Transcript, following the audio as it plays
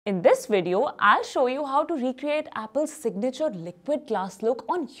In this video, I'll show you how to recreate Apple's signature liquid glass look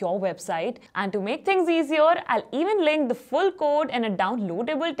on your website. And to make things easier, I'll even link the full code and a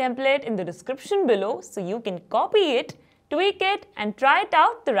downloadable template in the description below so you can copy it, tweak it, and try it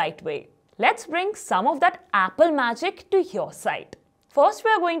out the right way. Let's bring some of that Apple magic to your site. First, we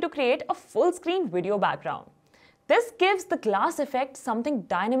are going to create a full screen video background. This gives the glass effect something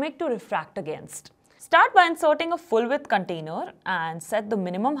dynamic to refract against. Start by inserting a full width container and set the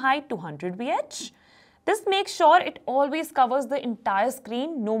minimum height to 100 bh. This makes sure it always covers the entire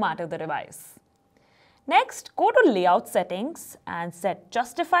screen no matter the device. Next, go to layout settings and set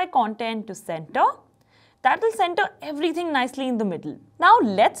justify content to center. That will center everything nicely in the middle. Now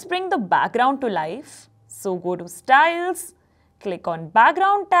let's bring the background to life. So go to styles, click on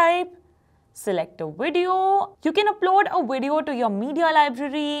background type, select a video. You can upload a video to your media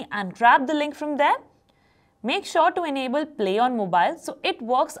library and grab the link from there. Make sure to enable play on mobile so it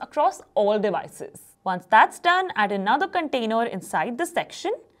works across all devices. Once that's done, add another container inside the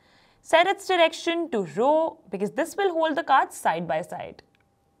section. Set its direction to row because this will hold the cards side by side.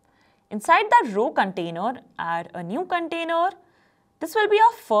 Inside that row container, add a new container. This will be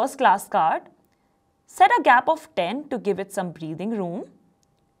our first class card. Set a gap of 10 to give it some breathing room.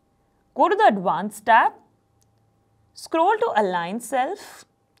 Go to the Advanced tab. Scroll to Align Self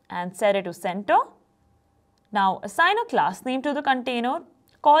and set it to center. Now assign a class name to the container.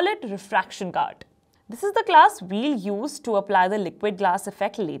 Call it Refraction card. This is the class we'll use to apply the liquid glass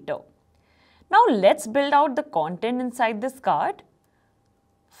effect later. Now let's build out the content inside this card.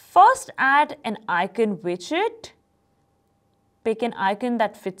 First, add an icon widget. Pick an icon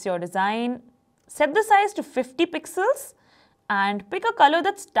that fits your design. Set the size to 50 pixels and pick a color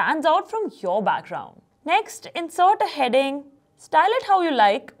that stands out from your background. Next, insert a heading. Style it how you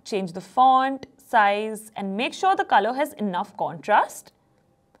like. Change the font, size, and make sure the color has enough contrast.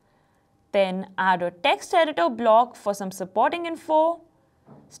 Then add a text editor block for some supporting info.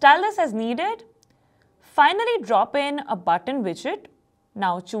 Style this as needed. Finally, drop in a button widget.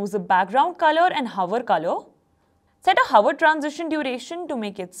 Now choose a background color and hover color. Set a hover transition duration to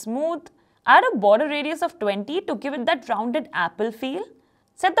make it smooth. Add a border radius of 20 to give it that rounded apple feel.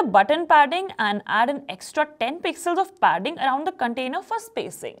 Set the button padding and add an extra 10 pixels of padding around the container for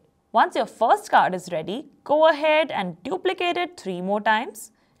spacing. Once your first card is ready, go ahead and duplicate it 3 more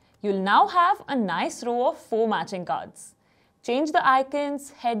times. You'll now have a nice row of 4 matching cards. Change the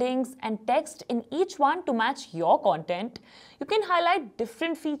icons, headings, and text in each one to match your content. You can highlight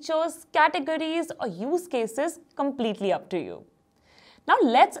different features, categories, or use cases, completely up to you. Now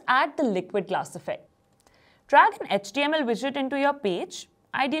let's add the liquid glass effect. Drag an HTML widget into your page,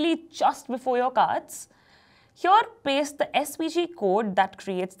 ideally just before your cards. Here, paste the SVG code that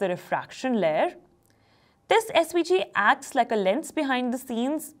creates the refraction layer. This SVG acts like a lens behind the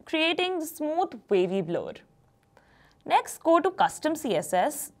scenes, creating the smooth, wavy blur. Next, go to Custom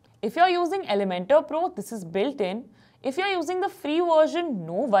CSS. If you're using Elementor Pro, this is built in. If you're using the free version,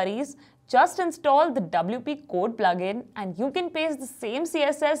 no worries. Just install the WP Code plugin and you can paste the same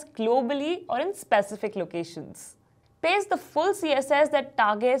CSS globally or in specific locations. Paste the full CSS that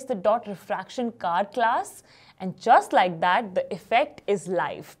targets the .refraction card class, and just like that, the effect is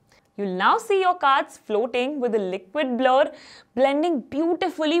live. You'll now see your cards floating with a liquid blur blending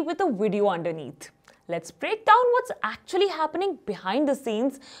beautifully with a video underneath. Let's break down what's actually happening behind the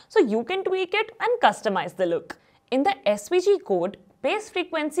scenes so you can tweak it and customize the look. In the SVG code, base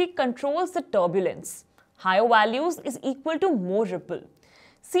frequency controls the turbulence. Higher values is equal to more ripple.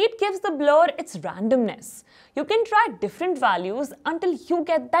 Seed gives the blur its randomness. You can try different values until you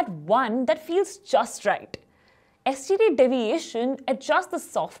get that one that feels just right. STD deviation adjusts the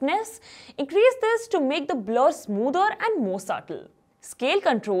softness. Increase this to make the blur smoother and more subtle. Scale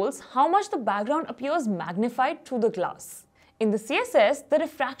controls how much the background appears magnified through the glass. In the CSS, the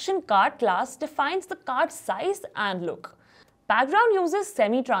refraction card class defines the card size and look. Background uses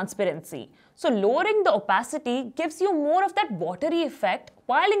semi-transparency, so lowering the opacity gives you more of that watery effect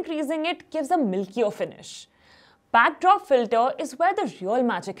while increasing it gives a milkier finish. Backdrop filter is where the real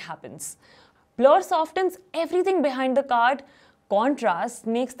magic happens. Blur softens everything behind the card. Contrast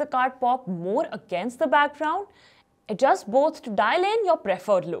makes the card pop more against the background. Adjust both to dial in your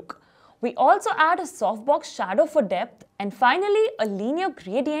preferred look. We also add a softbox shadow for depth, and finally a linear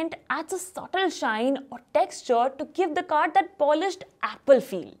gradient adds a subtle shine or texture to give the card that polished apple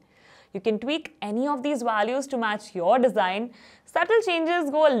feel. You can tweak any of these values to match your design. Subtle changes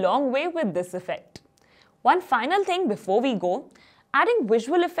go a long way with this effect. One final thing before we go. Adding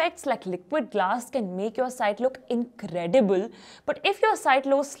visual effects like liquid glass can make your site look incredible, but if your site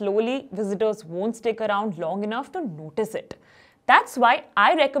loads slowly, visitors won't stick around long enough to notice it. That's why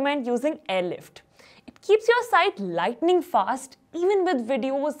I recommend using Airlift. It keeps your site lightning fast even with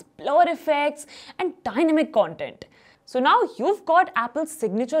videos, blur effects and dynamic content. So now you've got Apple's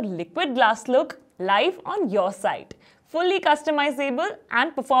signature liquid glass look live on your site, fully customizable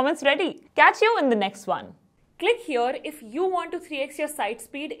and performance ready. Catch you in the next one. Click here if you want to 3x your site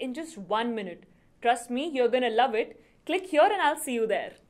speed in just 1 minute. Trust me, you're gonna love it. Click here and I'll see you there.